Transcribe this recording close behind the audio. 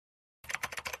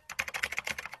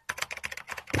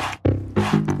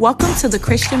Welcome to the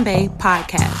Christian Bae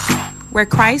podcast, where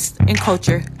Christ and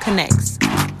culture connects.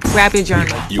 Grab your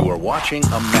journal. You are watching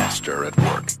a master at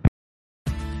work.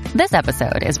 This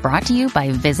episode is brought to you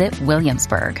by Visit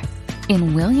Williamsburg.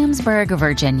 In Williamsburg,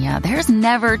 Virginia, there's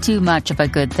never too much of a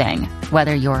good thing.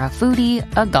 Whether you're a foodie,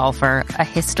 a golfer, a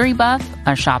history buff,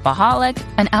 a shopaholic,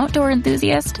 an outdoor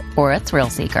enthusiast, or a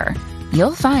thrill seeker,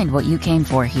 you'll find what you came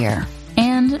for here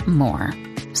and more.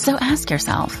 So ask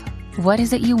yourself, what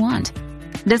is it you want?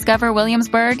 Discover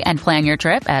Williamsburg and plan your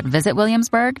trip at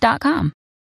visitwilliamsburg.com.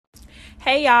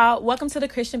 Hey y'all, welcome to the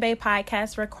Christian Bae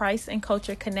podcast where Christ and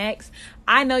culture connects.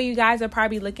 I know you guys are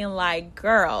probably looking like,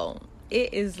 girl,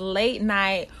 it is late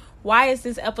night. Why is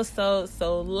this episode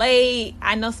so late?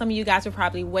 I know some of you guys are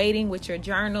probably waiting with your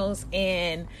journals,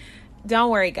 and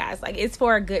don't worry guys, like it's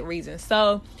for a good reason.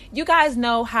 So you guys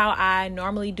know how I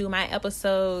normally do my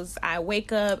episodes. I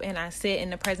wake up and I sit in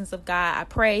the presence of God. I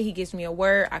pray, he gives me a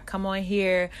word. I come on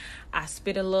here, I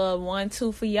spit a little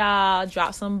 1-2 for y'all,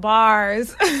 drop some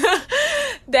bars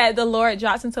that the Lord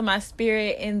drops into my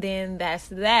spirit, and then that's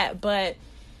that. But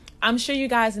I'm sure you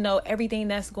guys know everything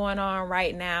that's going on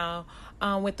right now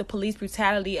with the police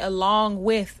brutality, along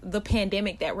with the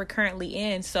pandemic that we're currently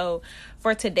in. So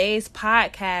for today's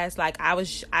podcast,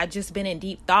 I just been in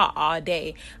deep thought all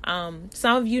day.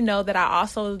 Some of you know that I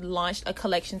also launched a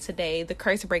collection today, the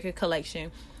Curse Breaker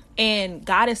collection, and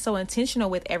God is so intentional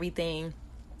with everything.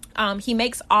 He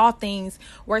makes all things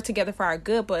work together for our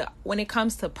good, but when it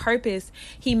comes to purpose,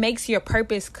 he makes your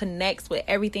purpose connects with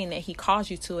everything that he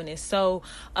calls you to. And it's so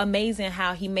amazing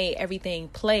how he made everything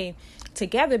play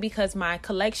together, because my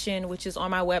collection, which is on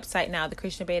my website now,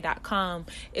 thechristianbae.com,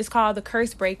 is called the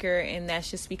Curse Breaker. And that's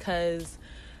just because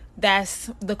that's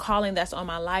the calling that's on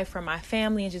my life for my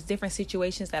family and just different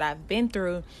situations that I've been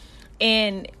through.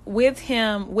 And with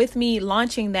me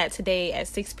launching that today at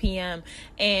 6 p.m.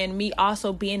 and me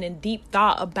also being in deep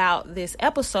thought about this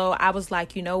episode, I was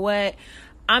like, you know what?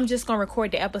 I'm just going to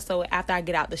record the episode after I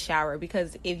get out the shower,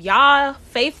 because if y'all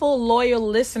faithful, loyal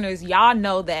listeners, y'all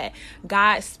know that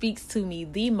God speaks to me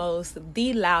the most,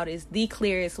 the loudest, the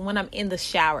clearest when I'm in the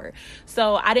shower.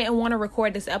 So I didn't want to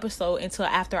record this episode until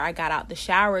after I got out the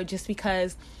shower, just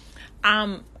because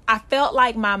I felt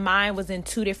like my mind was in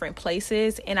two different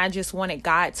places, and I just wanted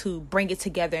God to bring it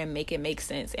together and make it make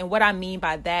sense. And what I mean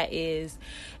by that is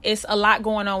it's a lot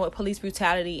going on with police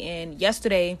brutality. And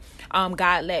yesterday,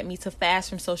 God led me to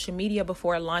fast from social media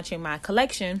before launching my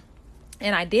collection.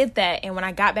 And I did that. And when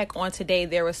I got back on today,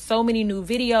 there were so many new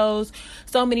videos,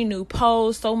 so many new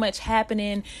posts, so much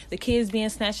happening. The kids being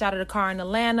snatched out of the car in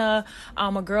Atlanta,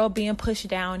 a girl being pushed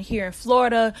down here in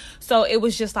Florida. So it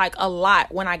was just like a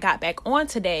lot when I got back on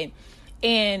today.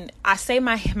 And I say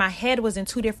my head was in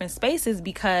two different spaces,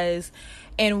 because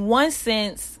in one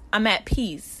sense, I'm at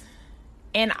peace.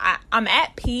 And I'm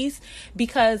at peace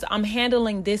because I'm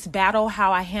handling this battle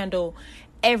how I handle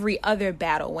every other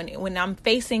battle. When I'm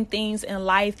facing things in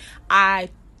life, I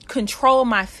control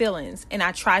my feelings and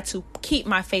I try to keep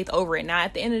my faith over it. Now,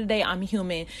 at the end of the day, I'm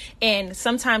human, and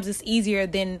sometimes it's easier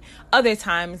than other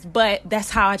times, but that's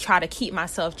how I try to keep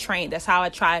myself trained. That's how I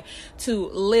try to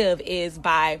live, is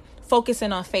by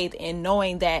focusing on faith and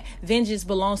knowing that vengeance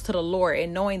belongs to the Lord,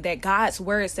 and knowing that God's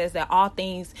word says that all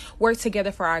things work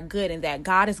together for our good, and that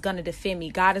God is going to defend me.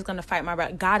 God is going to fight my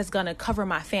battle. God is going to cover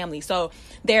my family. So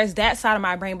there's that side of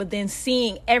my brain. But then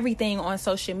seeing everything on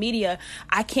social media,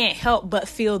 I can't help but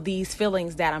feel these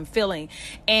feelings that I'm feeling.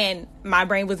 And my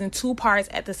brain was in two parts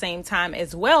at the same time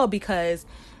as well, because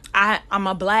I'm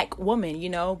a black woman,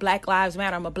 Black Lives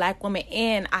Matter. I'm a black woman,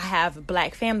 and I have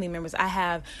black family members. I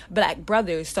have black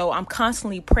brothers. So I'm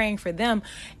constantly praying for them.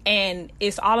 And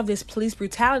it's all of this police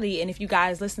brutality. And if you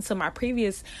guys listen to my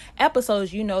previous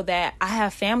episodes, you know that I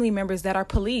have family members that are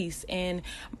police and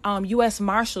U.S.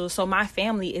 Marshals. So my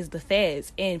family is the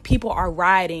feds, and people are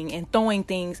rioting and throwing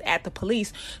things at the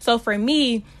police. So for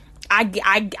me,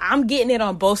 I'm getting it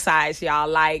on both sides, y'all.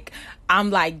 Like, I'm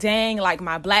like, dang, like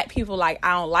my black people, like,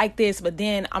 I don't like this. But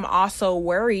then I'm also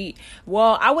worried.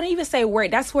 Well, I wouldn't even say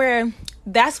worried. That's where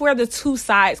the two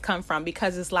sides come from,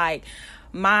 because it's like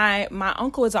my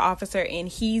uncle is an officer and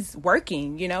he's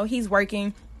working, he's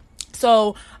working.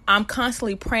 So I'm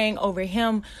constantly praying over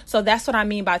him. So that's what I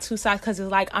mean by two sides, because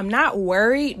it's like I'm not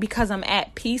worried because I'm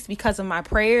at peace because of my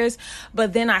prayers,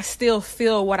 but then I still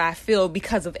feel what I feel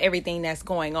because of everything that's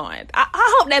going on.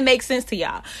 I hope that makes sense to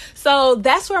y'all. So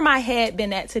that's where my head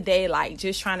been at today, like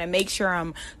just trying to make sure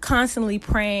I'm constantly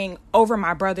praying over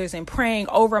my brothers and praying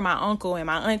over my uncle and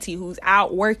my auntie who's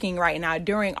out working right now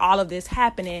during all of this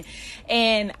happening.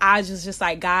 And I just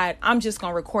like, God, I'm just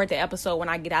going to record the episode when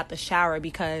I get out the shower,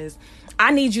 because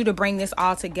I need you to bring this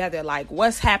all together. Like,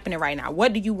 what's happening right now?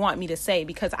 What do you want me to say?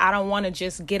 Because I don't want to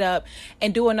just get up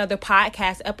and do another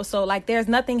podcast episode like there's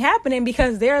nothing happening,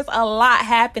 because there's a lot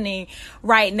happening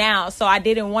right now. So I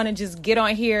didn't want to just get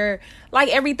on here like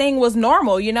everything was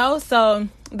normal, you know? So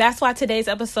that's why today's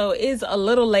episode is a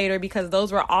little later, because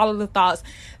those were all of the thoughts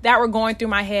that were going through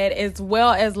my head, as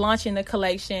well as launching the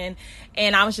collection.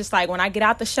 And I was just like, when I get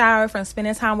out the shower from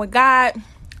spending time with God,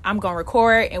 I'm going to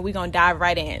record and we're going to dive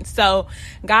right in. So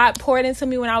God poured into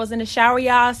me when I was in the shower,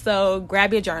 y'all. So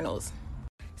grab your journals.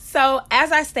 So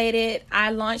as I stated,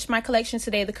 I launched my collection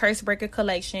today, the Curse Breaker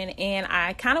collection, and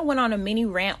I kind of went on a mini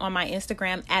rant on my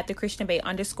Instagram at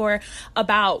 @TheChristianBae_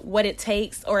 about what it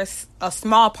takes, or a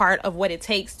small part of what it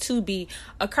takes to be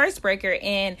a curse breaker.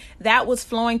 And that was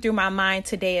flowing through my mind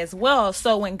today as well.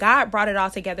 So when God brought it all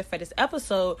together for this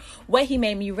episode, what he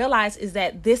made me realize is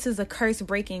that this is a curse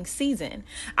breaking season.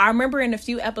 I remember in a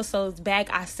few episodes back,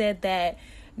 I said that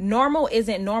normal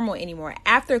isn't normal anymore.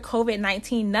 After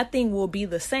COVID-19, nothing will be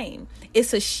the same.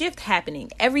 It's a shift happening.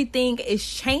 Everything is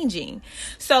changing.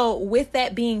 So with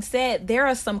that being said, there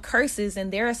are some curses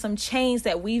and there are some chains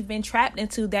that we've been trapped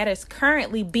into that is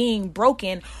currently being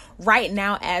broken right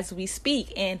now as we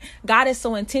speak. And God is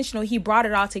so intentional. He brought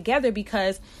it all together,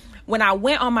 because when I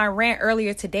went on my rant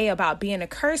earlier today about being a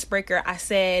curse breaker, I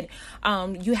said,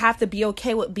 you have to be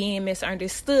okay with being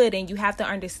misunderstood, and you have to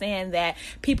understand that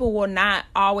people will not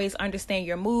always understand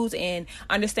your moves and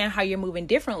understand how you're moving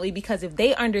differently, because if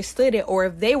they understood it, or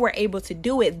if they were able to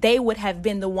do it, they would have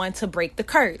been the one to break the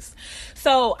curse.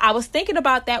 So I was thinking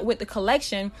about that with the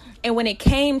collection, and when it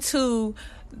came to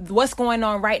what's going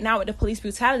on right now with the police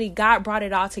brutality, God brought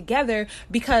it all together,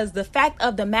 because the fact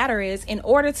of the matter is, in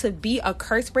order to be a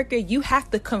curse breaker, you have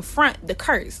to confront the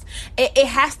curse. It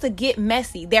has to get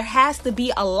messy. There has to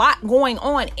be a lot going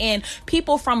on, and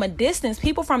people from a distance,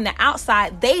 people from the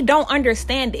outside, they don't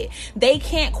understand it. They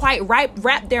can't quite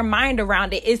wrap their mind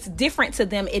around it. It's different to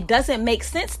them. It doesn't make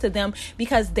sense to them,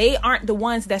 because they aren't the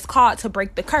ones that's called to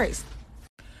break the curse.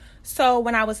 So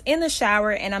when I was in the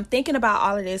shower and I'm thinking about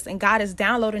all of this, and God is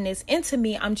downloading this into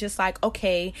me, I'm just like,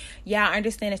 okay, yeah, I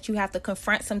understand that you have to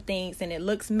confront some things and it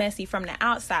looks messy from the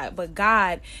outside, but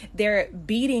God, they're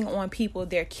beating on people,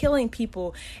 they're killing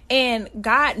people. And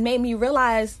God made me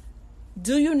realize,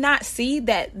 do you not see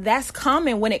that that's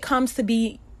common when it comes to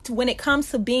being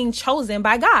chosen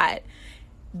by God?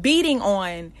 Beating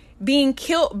on, being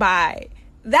killed by,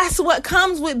 that's what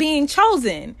comes with being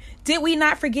chosen. Did we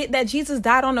not forget that Jesus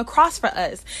died on the cross for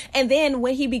us? And then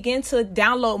when he began to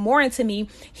download more into me,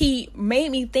 he made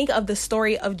me think of the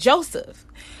story of Joseph.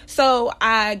 So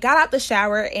I got out the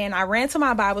shower and I ran to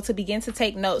my Bible to begin to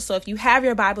take notes. So if you have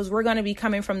your Bibles, we're going to be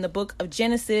coming from the book of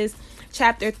Genesis,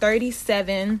 chapter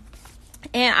 37.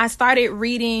 And I started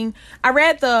reading. I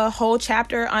read the whole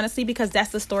chapter, honestly, because that's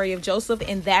the story of Joseph,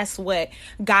 and that's what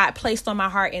God placed on my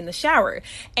heart in the shower.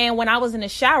 And when I was in the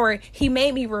shower, he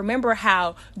made me remember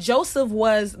how Joseph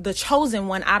was the chosen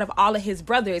one out of all of his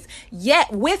brothers.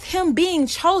 Yet with him being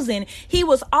chosen, he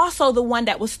was also the one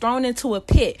that was thrown into a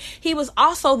pit. He was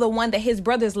also the one that his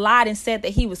brothers lied and said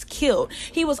that he was killed.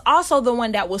 He was also the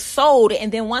one that was sold.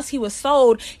 And then once he was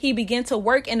sold, he began to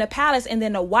work in the palace, and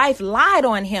then the wife lied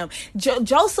on him.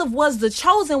 Joseph was the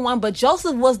chosen one, but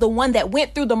Joseph was the one that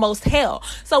went through the most hell.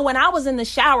 So when I was in the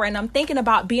shower and I'm thinking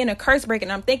about being a curse breaker,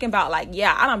 and I'm thinking about, like,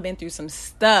 yeah, I done been through some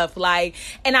stuff. Like,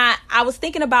 and I was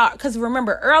thinking about, because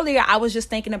remember earlier, I was just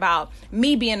thinking about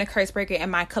me being a curse breaker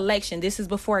and my collection. This is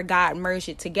before God merged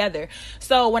it together.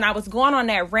 So when I was going on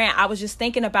that rant, I was just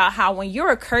thinking about how when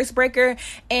you're a curse breaker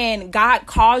and God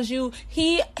calls you,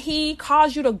 he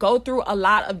calls you to go through a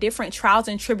lot of different trials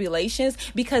and tribulations,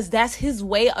 because that's his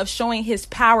way of showing his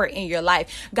power in your life.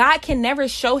 God can never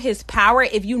show his power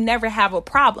if you never have a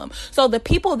problem. So the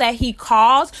people that he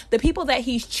calls, the people that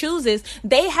he chooses,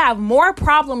 they have more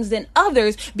problems than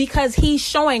others, because he's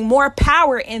showing more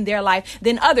power in their life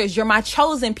than others. You're my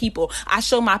chosen people. I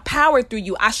show my power through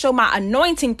you. I show my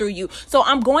anointing through you. So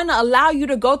I'm going to allow you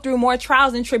to go through more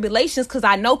trials and tribulations, because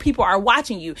I know people are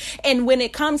watching you. And when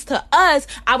it comes to us,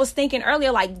 I was thinking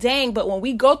earlier, like, dang, but when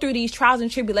we go through these trials and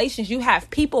tribulations, you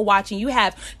have people watching, you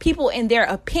have people in their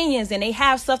opinions, and they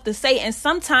have stuff to say. And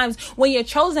sometimes when you're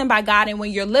chosen by God, and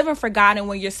when you're living for God, and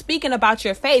when you're speaking about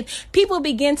your faith, people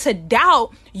begin to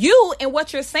doubt you and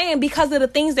what you're saying because of the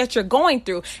things that you're going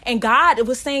through. And God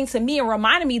was saying to me and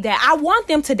reminding me that I want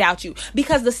them to doubt you,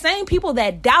 because the same people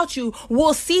that doubt you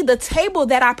will see the table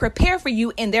that I prepare for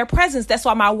you in their presence. That's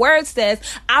why my word says,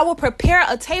 I will prepare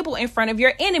a table in front of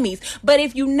your enemies. But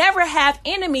if you never have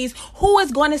enemies, who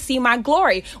is going to see my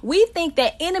glory? We think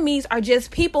that enemies are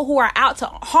just people who are out to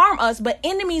harm us, but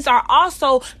enemies are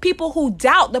also people who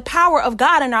doubt the power of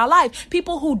God in our life,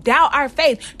 people who doubt our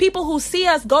faith, people who see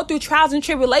us go through trials and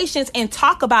tribulations and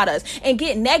talk about us and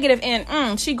get negative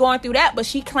and she going through that, but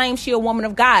she claims she a woman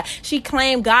of God. She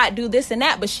claimed God do this and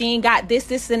that, but she ain't got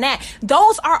this and that.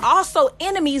 Those are also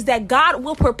enemies that God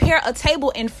will prepare a table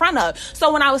in front of.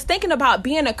 So when I was thinking about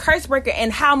being a curse breaker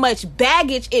and how much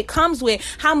baggage it comes with,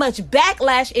 how much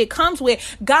backlash it comes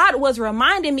with, God was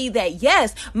reminding me that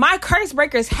yes, my curse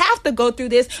breakers have to go through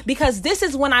this, because this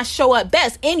is when I show up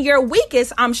best. In your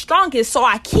weakest, I'm strongest. So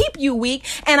I keep you weak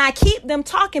and I keep them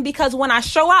talking, because when I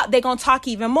show out, they're going to talk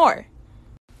even more.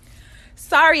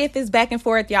 Sorry if it's back and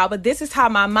forth, y'all, but this is how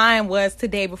my mind was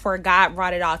today before God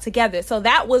brought it all together. So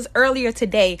that was earlier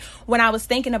today when I was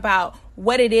thinking about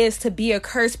what it is to be a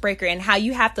curse breaker and how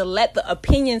you have to let the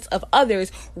opinions of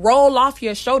others roll off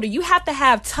your shoulder. You have to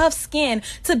have tough skin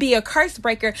to be a curse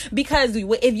breaker, because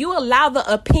if you allow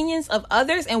the opinions of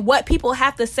others and what people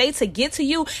have to say to get to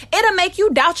you, it'll make you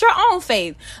doubt your own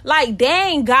faith. Like,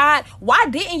 dang, God, why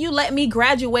didn't you let me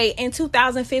graduate in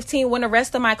 2015 when the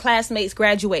rest of my classmates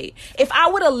graduate? If I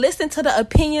would have listened to the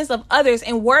opinions of others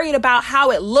and worried about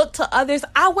how it looked to others,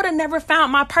 I would have never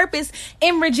found my purpose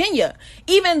in Virginia.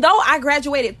 Even though I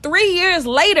graduated 3 years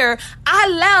later, I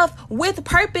left with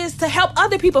purpose to help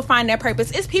other people find their purpose.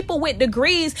 It's people with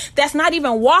degrees that's not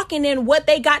even walking in what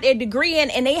they got their degree in,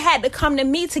 and they had to come to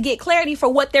me to get clarity for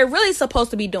what they're really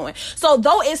supposed to be doing. So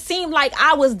though it seemed like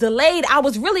I was delayed, I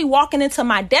was really walking into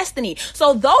my destiny.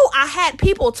 So though I had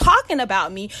people talking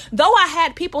about me, though I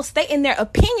had people stating their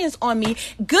opinions on me,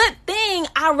 good thing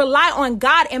I rely on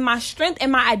God, and my strength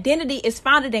and my identity is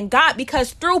founded in God,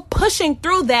 because through pushing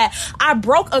through that, I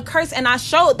broke a curse and I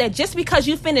showed that just because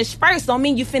you finished first don't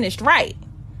mean you finished right.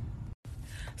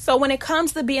 So when it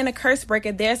comes to being a curse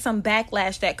breaker, there's some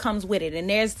backlash that comes with it, and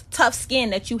there's tough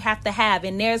skin that you have to have,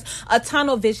 and there's a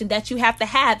tunnel vision that you have to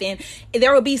have, and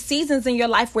there will be seasons in your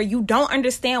life where you don't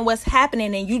understand what's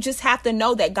happening, and you just have to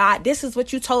know that, God, this is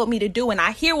what you told me to do. And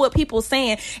I hear what people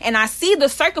saying, and I see the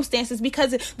circumstances,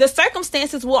 because the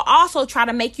circumstances will also try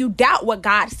to make you doubt what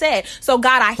God said. So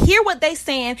God, I hear what they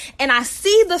saying, and I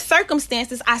see the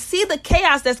circumstances, I see the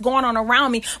chaos that's going on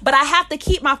around me, but I have to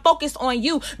keep my focus on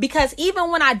you, because even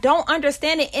when I don't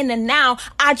understand it in the now,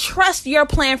 I trust your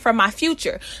plan for my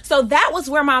future. So that was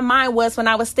where my mind was when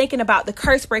I was thinking about the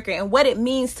curse breaker and what it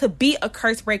means to be a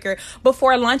curse breaker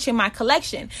before launching my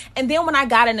collection. And then when I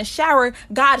got in the shower,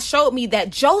 God showed me that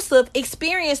Joseph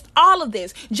experienced all of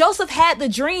this. Joseph had the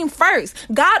dream first.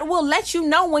 God will let you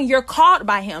know when you're called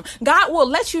by him. God will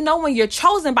let you know when you're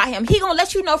chosen by him. He gonna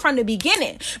let you know from the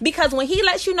beginning, because when he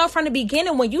lets you know from the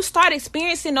beginning, when you start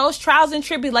experiencing those trials and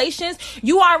tribulations,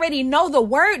 you already know the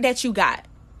word that you got.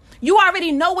 You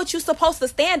already know what you're supposed to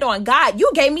stand on. God,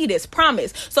 you gave me this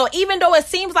promise. So even though it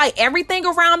seems like everything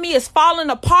around me is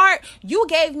falling apart, you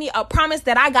gave me a promise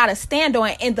that I got to stand on.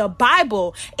 And the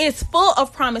Bible is full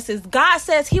of promises. God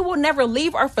says he will never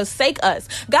leave or forsake us.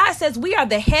 God says we are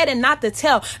the head and not the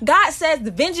tail. God says the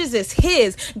vengeance is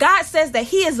his. God says that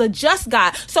he is a just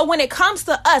God. So when it comes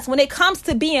to us, when it comes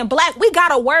to being black, we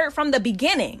got a word from the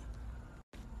beginning.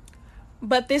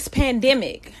 But this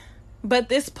pandemic, but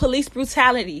this police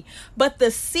brutality, but the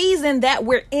season that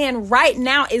we're in right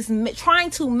now is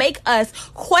trying to make us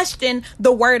question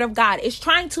the word of God. It's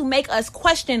trying to make us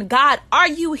question, God, are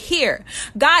you here?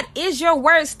 God, is your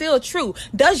word still true?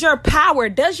 Does your power,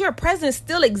 does your presence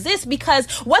still exist? Because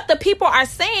what the people are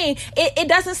saying, it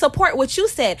doesn't support what you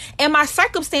said. And my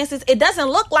circumstances, it doesn't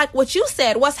look like what you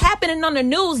said. What's happening on the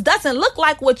news doesn't look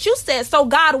like what you said. So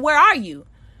God, where are you?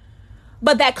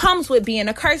 But that comes with being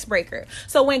a curse breaker.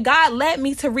 So when God led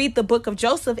me to read the book of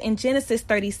Joseph in Genesis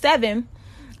 37,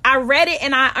 I read it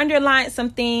and I underlined some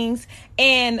things.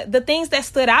 And the things that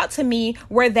stood out to me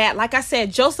were that, like I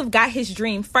said, Joseph got his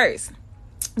dream first.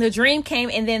 The dream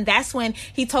came, and then that's when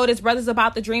he told his brothers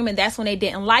about the dream, and that's when they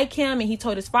didn't like him, and he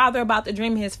told his father about the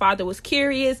dream, and his father was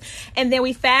curious. And then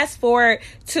we fast forward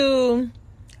to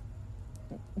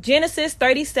Genesis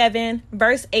 37,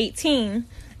 verse 18.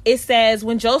 It says,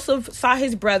 when Joseph saw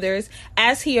his brothers,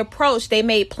 as he approached, they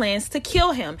made plans to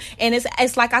kill him. And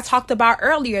it's like I talked about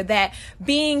earlier, that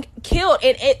being killed,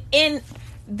 and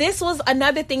this was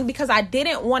another thing, because I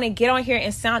didn't want to get on here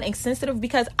and sound insensitive,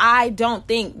 because I don't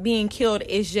think being killed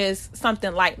is just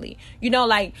something lightly. You know,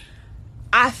 like,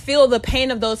 I feel the pain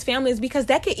of those families, because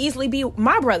that could easily be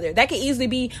my brother. That could easily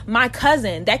be my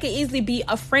cousin. That could easily be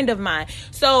a friend of mine.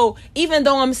 So even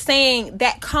though I'm saying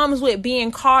that comes with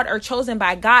being called or chosen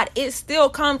by God, it still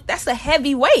comes, that's a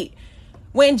heavy weight.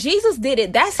 When Jesus did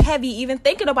it, that's heavy, even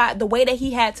thinking about the way that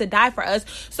he had to die for us.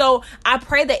 So I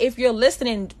pray that if you're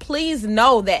listening, please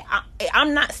know that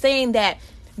I'm not saying that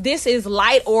this is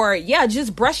light or,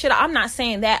 just brush it. I'm not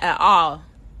saying that at all,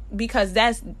 because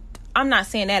I'm not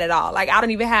saying that at all. Like, I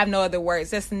don't even have no other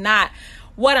words. That's not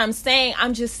what I'm saying.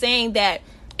 I'm just saying that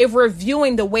if we're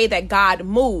viewing the way that God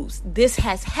moves, this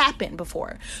has happened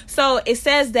before. So it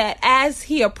says that as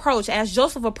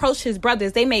Joseph approached his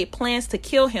brothers, they made plans to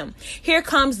kill him. Here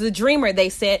comes the dreamer, they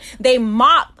said. They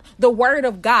mocked the word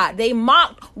of God. They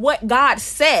mocked what God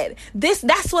said.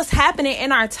 That's what's happening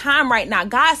in our time right now.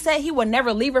 God said he will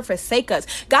never leave or forsake us.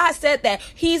 God said that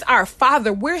he's our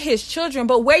father. We're his children.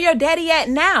 But where your daddy at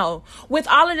now? With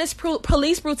all of this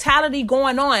police brutality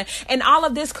going on and all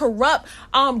of this corrupt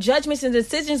judgments and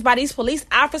decisions by these police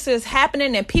officers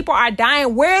happening and people are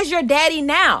dying, where is your daddy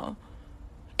now?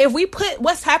 If we put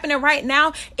what's happening right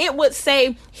now, it would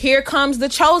say, here comes the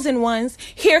chosen ones.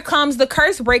 Here comes the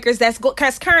curse breakers that's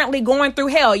currently going through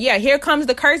hell. Yeah, here comes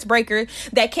the curse breaker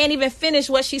that can't even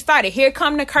finish what she started. Here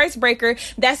comes the curse breaker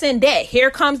that's in debt. Here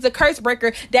comes the curse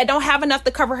breaker that don't have enough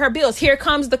to cover her bills. Here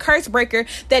comes the curse breaker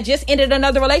that just ended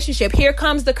another relationship. Here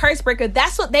comes the curse breaker.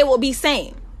 That's what they will be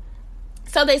saying.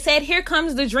 So they said, here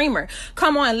comes the dreamer.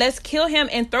 Come on, let's kill him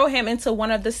and throw him into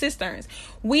one of the cisterns.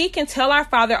 We can tell our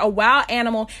father a wild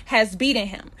animal has beaten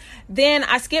him. Then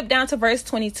I skip down to verse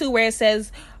 22 where it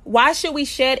says, why should we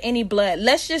shed any blood?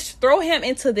 Let's just throw him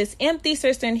into this empty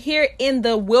cistern here in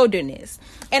the wilderness.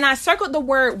 And I circled the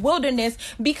word wilderness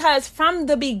because from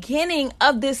the beginning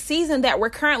of this season that we're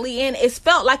currently in, it's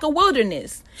felt like a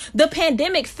wilderness. The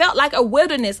pandemic felt like a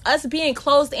wilderness. Us being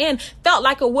closed in felt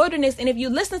like a wilderness. And if you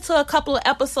listen to a couple of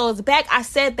episodes back, I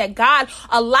said that God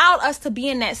allowed us to be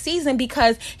in that season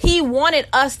because he wanted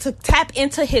us to tap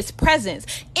into his presence.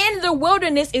 In the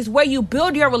wilderness is where you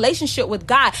build your relationship with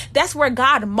God. That's where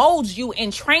God molds you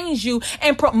and trains you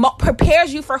and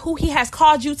prepares you for who he has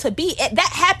called you to be.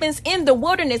 That happens in the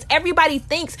wilderness. Everybody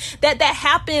thinks that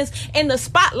happens in the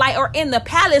spotlight or in the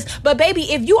palace. But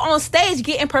baby, if you on stage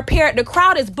getting prepared, the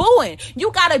crowd is booing.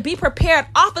 You got to be prepared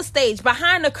off a stage,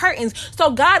 behind the curtains.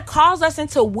 So God calls us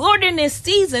into wilderness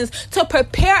seasons to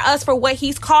prepare us for what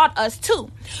he's called us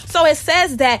to. So it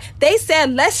says that they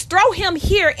said, let's throw him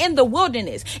here in the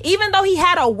wilderness. Even though he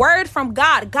had a word from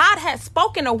God, God had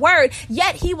spoken a word,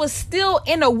 yet he was still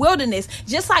in a wilderness,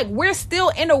 just like we're still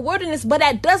in a wilderness, but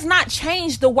that does not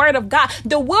change the word of God.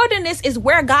 The wilderness is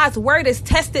where God's word is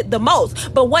tested the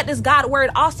most. But what does God's word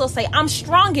also say? I'm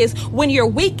strongest when you're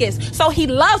weakest. So he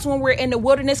loves when we're in the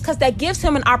wilderness because that gives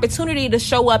him an opportunity to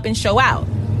show up and show out.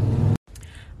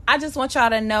 I just want y'all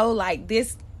to know, like,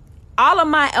 this, all of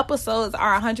my episodes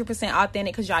are 100%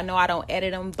 authentic because y'all know I don't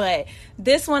edit them. But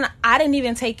this one, I didn't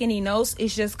even take any notes.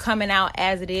 It's just coming out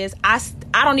as it is. I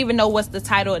don't even know what's the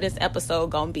title of this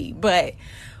episode gonna be, but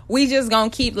we just gonna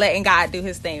keep letting God do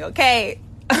his thing, okay?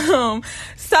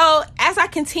 So as I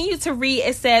continue to read,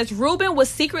 it says Reuben was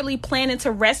secretly planning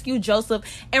to rescue Joseph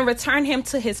and return him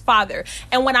to his father.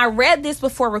 And when I read this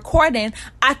before recording,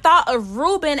 I thought of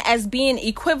Reuben as being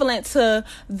equivalent to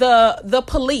the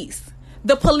police.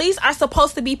 The police are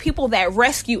supposed to be people that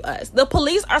rescue us. The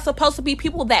police are supposed to be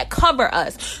people that cover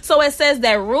us. So it says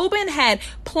that Reuben had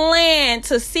planned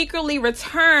to secretly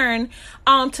return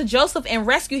to Joseph and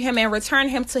rescue him and return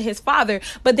him to his father.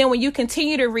 But then when you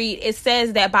continue to read, it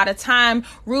says that by the time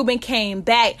Reuben came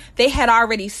back, they had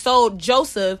already sold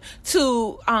Joseph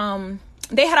to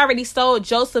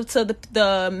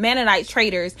the Mennonite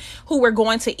traders who were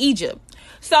going to Egypt.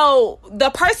 So the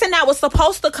person that was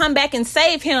supposed to come back and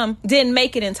save him didn't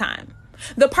make it in time.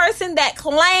 The person that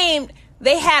claimed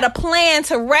they had a plan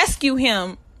to rescue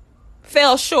him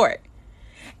fell short.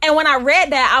 And when I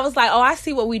read that, I was like, oh, I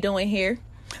see what we're doing here.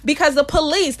 Because the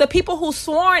police, the people who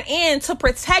sworn in to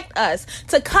protect us,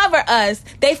 to cover us,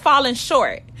 they fallen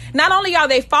short. Not only are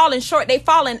they falling short, they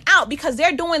falling out because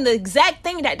they're doing the exact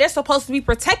thing that they're supposed to be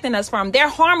protecting us from. They're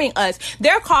harming us.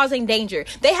 They're causing danger.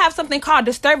 They have something called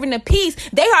disturbing the peace.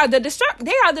 They are the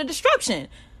destruction.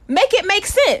 Make it make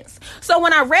sense. So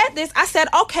when I read this, I said,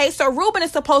 okay, so Reuben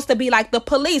is supposed to be like the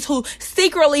police who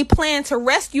secretly plan to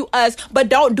rescue us, but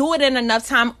don't do it in enough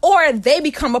time, or they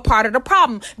become a part of the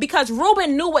problem. Because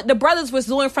Reuben knew what the brothers was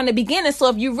doing from the beginning. So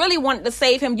if you really wanted to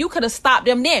save him, you could have stopped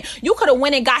them then. You could have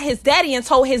went and got his daddy and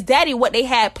told his daddy what they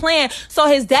had planned, so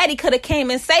his daddy could have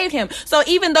came and saved him. So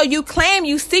even though you claim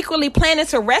you secretly planning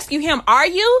to rescue him, are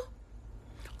you?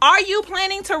 Are you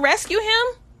planning to rescue him?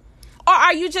 Or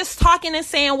are you just talking and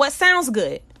saying what sounds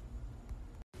good?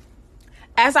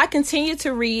 As I continue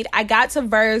to read, I got to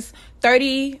verse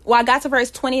I got to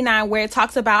verse 29 where it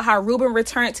talks about how Reuben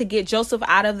returned to get Joseph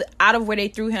out of where they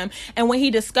threw him. And when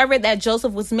he discovered that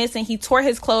Joseph was missing, he tore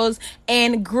his clothes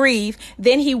and grieved.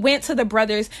 Then he went to the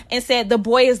brothers and said, "The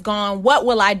boy is gone. What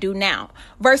will I do now?"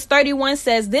 Verse 31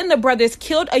 says, "Then the brothers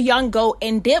killed a young goat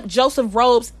and dipped Joseph's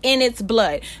robes in its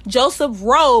blood." Joseph's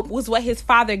robe was what his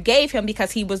father gave him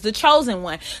because he was the chosen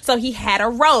one. So he had a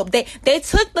robe. They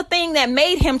took the thing that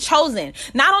made him chosen.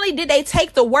 Not only did they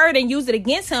take the word and use it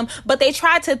against him, but they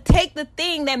tried to take the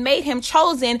thing that made him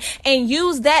chosen and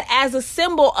use that as a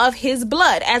symbol of his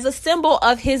blood, as a symbol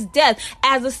of his death,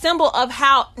 as a symbol of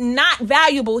how not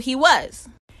valuable he was.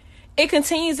 It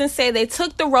continues and say they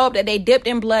took the robe that they dipped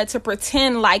in blood to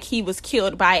pretend like he was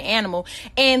killed by an animal.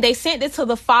 And they sent it to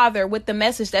the father with the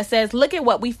message that says, "Look at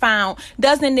what we found.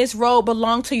 Doesn't this robe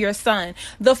belong to your son?"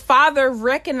 The father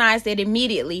recognized it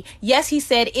immediately. Yes, he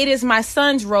said, "It is my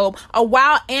son's robe. A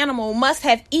wild animal must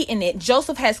have eaten it.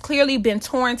 Joseph has clearly been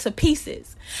torn to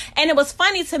pieces." And it was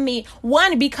funny to me,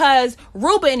 one, because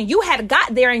Reuben, you had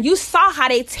got there and you saw how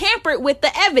they tampered with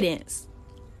the evidence.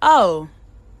 Oh,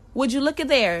 would you look at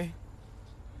there?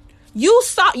 You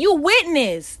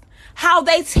witnessed how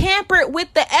they tampered with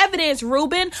the evidence,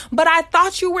 Reuben, but I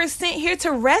thought you were sent here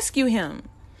to rescue him.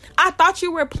 I thought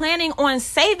you were planning on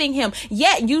saving him,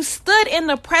 yet you stood in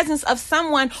the presence of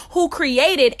someone who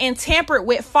created and tampered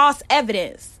with false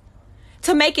evidence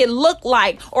to make it look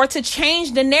like or to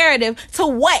change the narrative to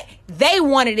what they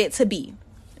wanted it to be.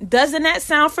 Doesn't that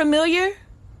sound familiar?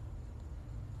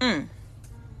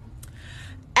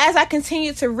 As I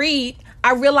continued to read,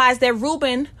 I realized that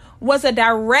Reuben was a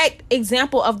direct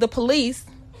example of the police,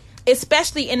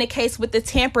 especially in the case with the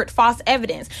tampered false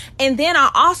evidence. And then I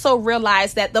also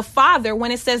realized that the father, when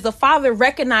it says the father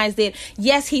recognized it,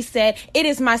 yes, he said, "It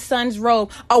is my son's robe.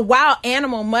 A wild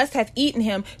animal must have eaten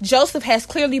him. Joseph has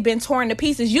clearly been torn to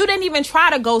pieces." You didn't even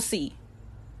try to go see.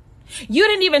 You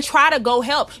didn't even try to go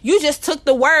help. You just took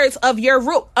the words of your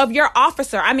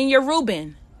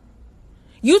Reuben.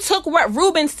 You took what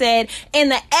Reuben said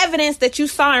and the evidence that you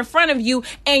saw in front of you,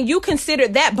 and you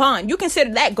considered that bond. You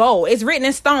considered that gold. It's written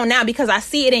in stone now because I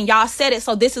see it and y'all said it,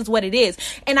 so this is what it is.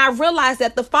 And I realized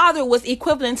that the father was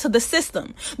equivalent to the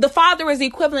system. The father is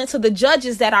equivalent to the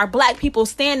judges that our black people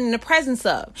stand in the presence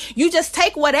of. You just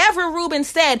take whatever Reuben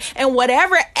said and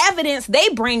whatever evidence they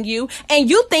bring you, and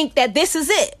you think that this is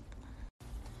it.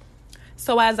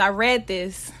 So as I read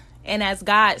this, and as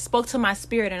God spoke to my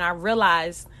spirit, and I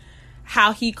realized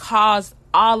how he caused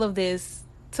all of this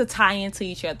to tie into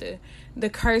each other. The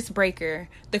curse breaker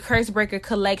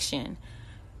collection,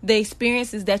 the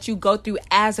experiences that you go through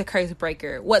as a curse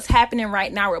breaker, what's happening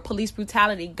right now with police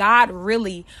brutality. God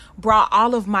really brought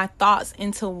all of my thoughts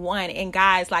into one. And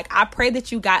guys, like, I pray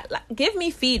that you give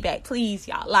me feedback, please,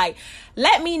 y'all. Like,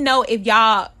 let me know if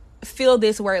y'all feel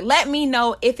this word. Let me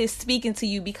know if it's speaking to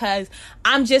you, because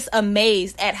I'm just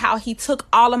amazed at how he took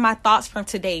all of my thoughts from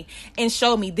today and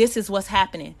showed me this is what's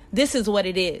happening. This is what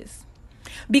it is.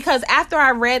 Because after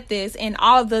I read this and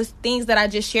all of the things that I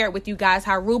just shared with you guys,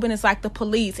 how Reuben is like the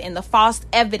police and the false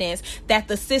evidence that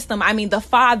the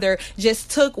father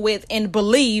just took with and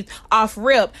believed off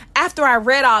rip. After I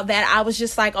read all that, I was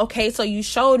just like, okay, so you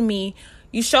showed me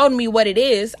what it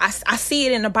is. I see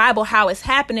it in the Bible, how it's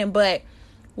happening, but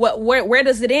where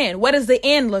does it end? What does the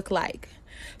end look like?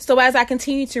 So as I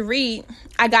continue to read,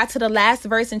 I got to the last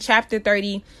verse in chapter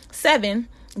 37,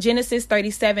 Genesis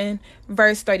 37,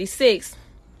 verse 36.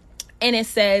 And it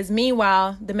says,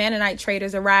 "Meanwhile, the Mannonite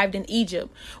traders arrived in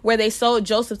Egypt, where they sold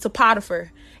Joseph to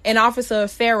Potiphar, an officer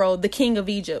of Pharaoh, the king of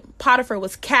Egypt. Potiphar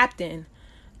was captain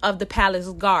of the palace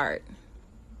guard."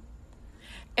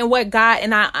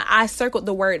 And I circled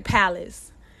the word palace.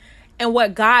 And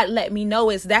what God let me know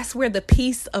is that's where the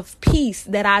peace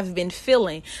that I've been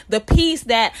feeling, the peace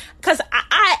that, because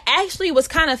I actually was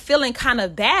kind of feeling kind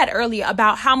of bad earlier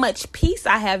about how much peace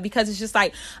I have, because it's just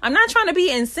like, I'm not trying to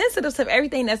be insensitive to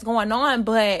everything that's going on,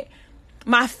 but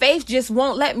my faith just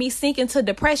won't let me sink into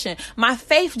depression. My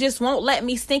faith just won't let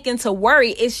me sink into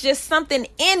worry. It's just something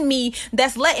in me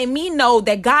that's letting me know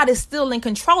that God is still in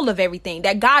control of everything,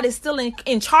 that God is still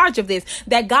in charge of this,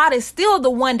 that God is still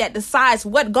the one that decides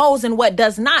what goes and what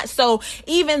does not. So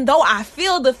even though I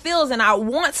feel the feels and I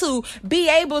want to be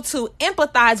able to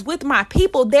empathize with my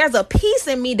people, there's a peace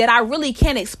in me that I really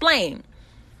can't explain.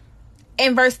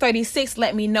 And verse 36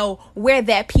 let me know where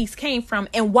that peace came from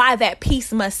and why that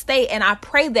peace must stay. And I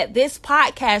pray that this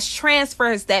podcast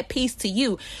transfers that peace to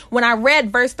you. When I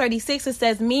read verse 36, it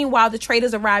says, "Meanwhile, the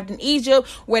traders arrived in Egypt,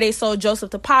 where they sold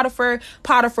Joseph to Potiphar.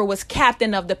 Potiphar was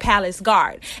captain of the palace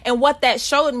guard." And what that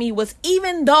showed me was,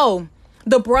 even though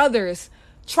the brothers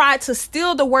tried to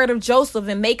steal the word of Joseph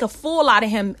and make a fool out of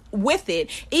him with it,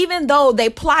 even though they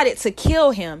plotted to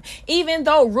kill him, even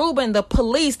though Reuben, the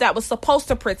police that was supposed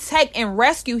to protect and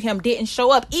rescue him, didn't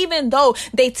show up, even though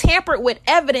they tampered with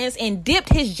evidence and dipped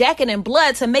his jacket in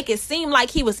blood to make it seem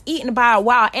like he was eaten by a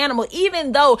wild animal,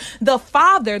 even though the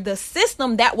father, the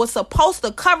system that was supposed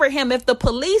to cover him, if the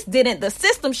police didn't, the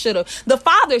system should have, the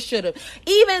father should have,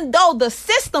 even though the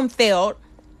system failed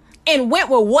and went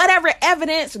with whatever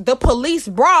evidence the police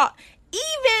brought,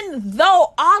 even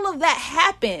though all of that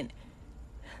happened,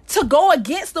 to go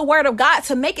against the word of God,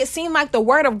 to make it seem like the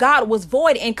word of God was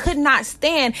void and could not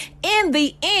stand, in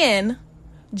the end,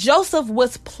 Joseph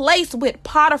was placed with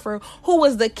Potiphar, who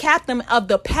was the captain of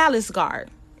the palace guard.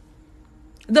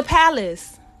 The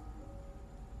palace.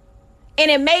 And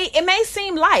it may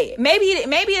seem light. Maybe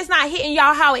it's not hitting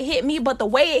y'all how it hit me, but the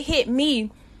way it hit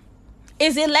me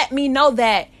is it let me know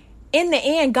that in the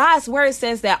end, God's word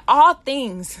says that all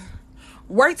things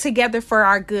work together for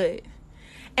our good.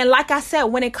 And like I said,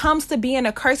 when it comes to being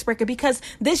a curse breaker, because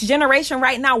this generation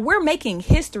right now, we're making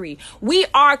history. We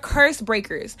are curse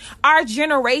breakers. Our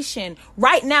generation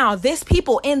right now, this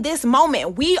people in this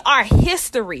moment, we are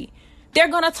history. They're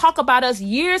going to talk about us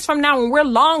years from now when we're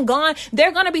long gone.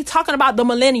 They're going to be talking about the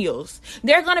millennials.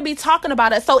 They're going to be talking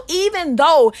about us. So even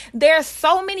though there's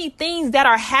so many things that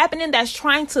are happening that's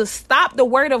trying to stop the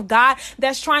word of God,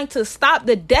 that's trying to stop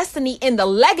the destiny and the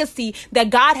legacy that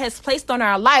God has placed on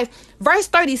our life, verse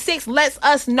 36 lets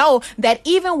us know that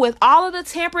even with all of the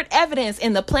tampered evidence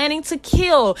and the planning to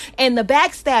kill and the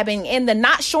backstabbing and the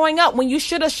not showing up when you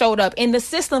should have showed up and the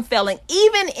system failing,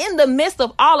 even in the midst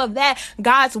of all of that,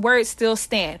 God's word still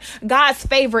stand. God's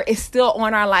favor is still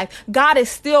on our life. God is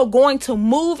still going to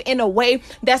move in a way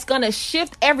that's going to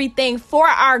shift everything for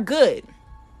our good.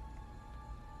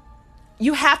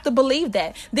 You have to believe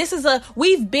that.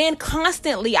 I've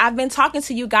been talking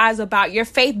to you guys about your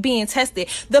faith being tested.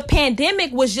 The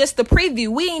pandemic was just the preview.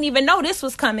 We didn't even know this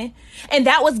was coming. And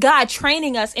that was God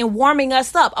training us and warming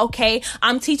us up. Okay,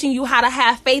 I'm teaching you how to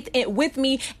have faith with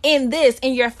me in this,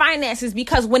 in your finances,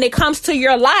 because when it comes to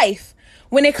your life,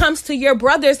 when it comes to your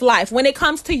brother's life, when it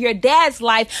comes to your dad's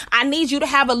life, I need you to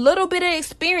have a little bit of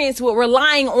experience with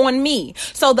relying on me.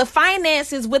 So the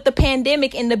finances with the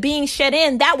pandemic and the being shut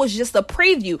in, that was just a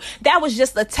preview. That was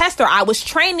just a tester. I was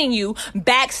training you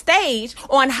backstage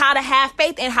on how to have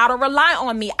faith and how to rely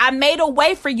on me. I made a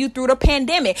way for you through the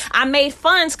pandemic. I made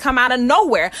funds come out of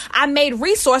nowhere. I made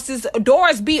resources,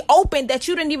 doors be open that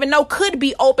you didn't even know could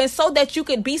be open so that you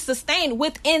could be sustained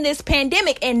within this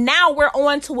pandemic. And now we're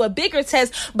on to a bigger test.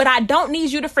 But I don't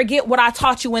need you to forget what I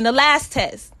taught you in the last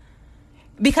test,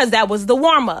 because that was the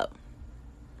warm up.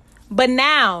 But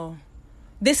now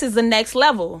this is the next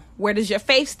level. Where does your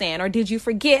faith stand? Or did you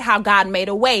forget how God made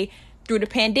a way through the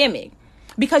pandemic?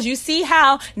 Because you see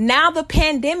how now the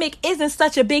pandemic isn't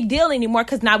such a big deal anymore,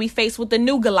 because now we face with the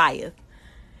new Goliath.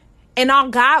 And all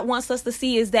God wants us to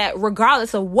see is that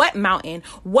regardless of what mountain,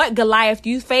 what Goliath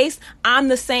you face, I'm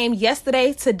the same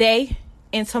yesterday, today,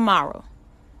 and tomorrow.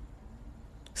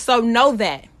 So know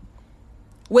that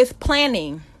with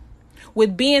planning,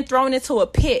 with being thrown into a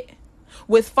pit,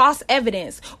 with false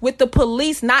evidence, with the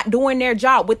police not doing their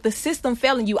job, with the system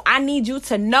failing you, I need you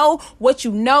to know what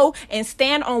you know and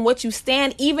stand on what you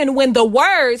stand, even when the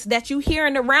words that you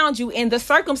hearing around you in the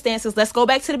circumstances, let's go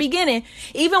back to the beginning,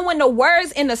 even when the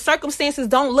words in the circumstances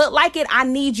don't look like it, I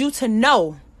need you to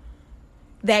know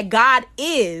that God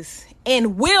is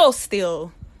and will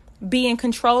still be in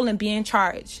control and be in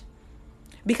charge.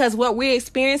 Because what we're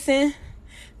experiencing,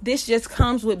 this just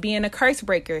comes with being a curse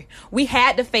breaker. We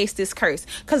had to face this curse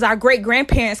because our great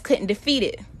grandparents couldn't defeat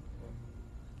it.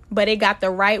 But they got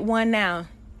the right one now.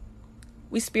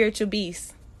 We spiritual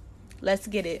beasts. Let's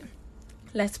get it.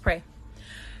 Let's pray.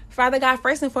 Father God,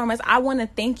 first and foremost, I want to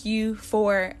thank you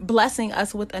for blessing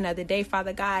us with another day,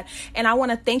 Father God. And I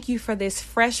want to thank you for this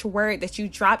fresh word that you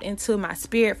dropped into my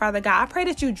spirit, Father God. I pray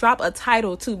that you drop a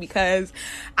title too, because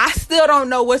I still don't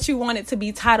know what you want it to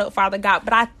be titled, Father God.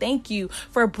 But I thank you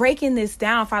for breaking this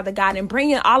down, Father God, and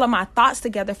bringing all of my thoughts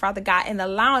together, Father God, and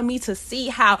allowing me to see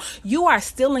how you are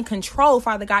still in control,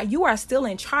 Father God. You are still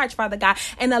in charge, Father God,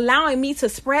 and allowing me to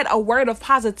spread a word of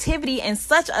positivity in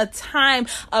such a time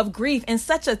of grief, in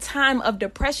such a time of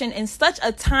depression, in such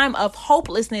a time of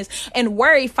hopelessness and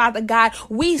worry, Father God.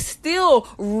 We still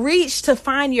reach to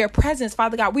find your presence,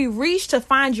 Father God. We reach to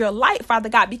find your light, Father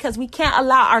God, because we can't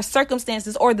allow our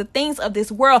circumstances or the things of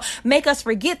this world make us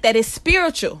forget that it's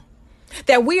spiritual.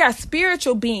 that we are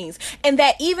spiritual beings, and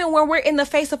that even when we're in the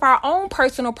face of our own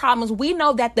personal problems, we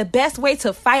know that the best way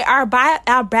to fight our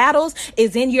battles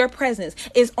is in your presence,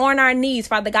 is on our knees,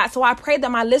 Father God. So I pray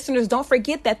that my listeners don't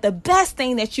forget that the best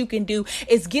thing that you can do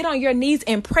is get on your knees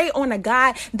and pray on a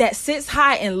God that sits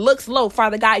high and looks low,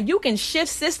 Father God. You can shift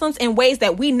systems in ways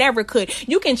that we never could.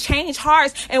 You can change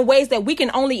hearts in ways that we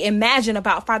can only imagine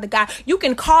about, Father God. You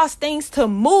can cause things to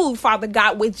move, Father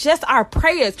God, with just our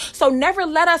prayers. So never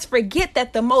let us forget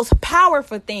that the most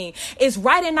powerful thing is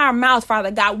right in our mouth,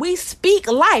 Father God. We speak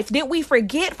life. Did we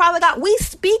forget, Father God? We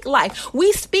speak life.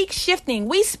 We speak shifting.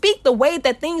 We speak the way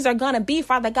that things are going to be,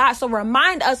 Father God. So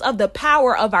remind us of the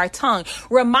power of our tongue.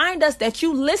 Remind us that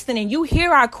you listen and you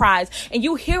hear our cries and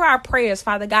you hear our prayers,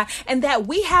 Father God, and that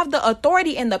we have the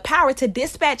authority and the power to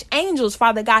dispatch angels,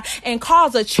 Father God, and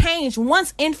cause a change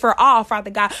once and for all, Father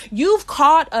God. You've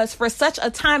called us for such a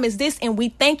time as this, and we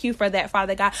thank you for that,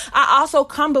 Father God. I also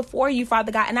come before you,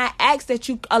 Father God, and I ask that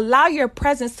you allow your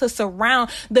presence to surround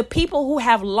the people who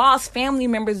have lost family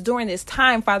members during this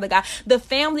time, Father God. The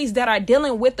families that are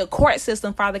dealing with the court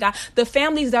system, Father God. The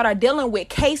families that are dealing with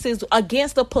cases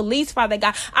against the police, Father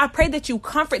God. I pray that you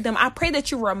comfort them. I pray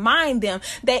that you remind them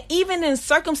that even in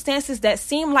circumstances that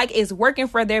seem like it's working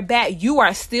for their back, you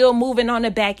are still moving on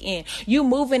the back end. You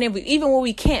moving, and even when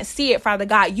we can't see it, Father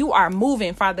God, you are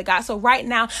moving, Father God. So right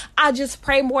now, I just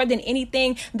pray more than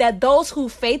anything that those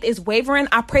whose faith is wavering,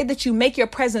 I pray that you make your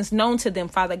presence known to them,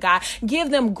 Father God. Give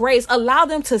them grace. Allow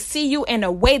them to see you in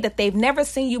a way that they've never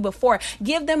seen you before.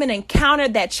 Give them an encounter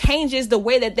that changes the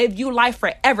way that they view life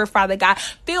forever, Father God.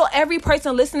 Fill every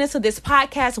person listening to this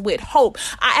podcast with hope.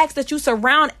 I ask that you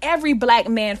surround every Black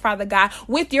man, Father God,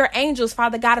 with your angels,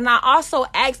 Father God. And I also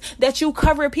ask that you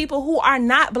cover people who are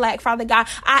not Black, Father God.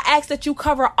 I ask that you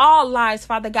cover all lives,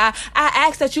 Father God. I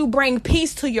ask that you bring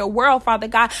peace to your world, Father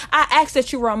God. I ask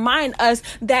that you remind us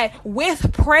that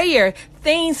with prayer,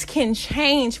 things can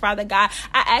change, Father God.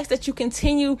 I ask that you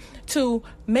continue to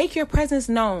make your presence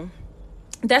known.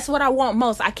 That's what I want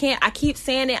most. I keep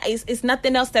saying it. It's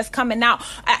nothing else that's coming out.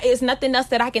 It's nothing else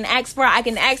that I can ask for. I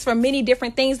can ask for many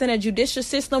different things in a judicial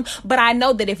system, but I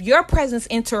know that if your presence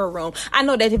enter a room, I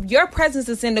know that if your presence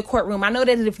is in the courtroom, I know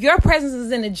that if your presence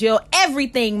is in the jail,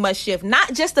 everything must shift.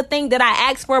 Not just the thing that I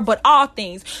ask for, but all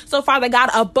things. So Father God,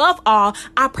 above all,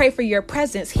 I pray for your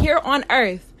presence here on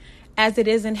earth as it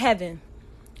is in heaven.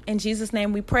 In Jesus'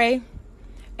 name we pray.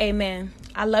 Amen.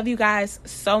 I love you guys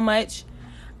so much.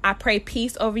 I pray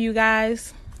peace over you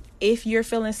guys. If you're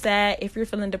feeling sad, if you're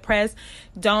feeling depressed,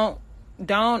 I'm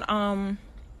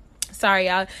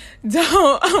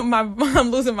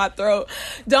losing my throat.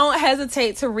 Don't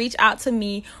hesitate to reach out to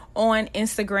me on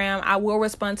Instagram. I will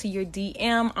respond to your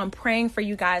DM. I'm praying for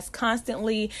you guys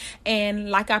constantly. And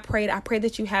like I pray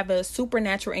that you have a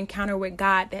supernatural encounter with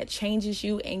God that changes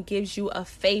you and gives you a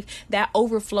faith that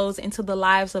overflows into the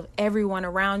lives of everyone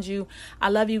around you. I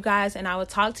love you guys, and I will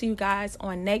talk to you guys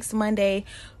on next Monday.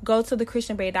 Go to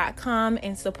thechristianbae.com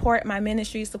and support my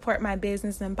ministry, support my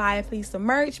business, and buy a piece of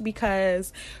merch,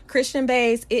 because Christian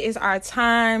Baes, it is our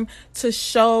time to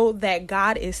show that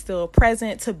God is still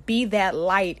present, to be that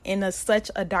light in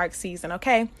such a dark season.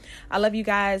 Okay, I love you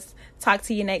guys. Talk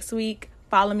to you next week.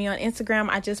 Follow me on Instagram.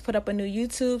 I just put up a new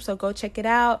YouTube, so go check it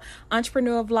out.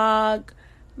 Entrepreneur Vlog.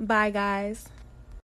 Bye, guys.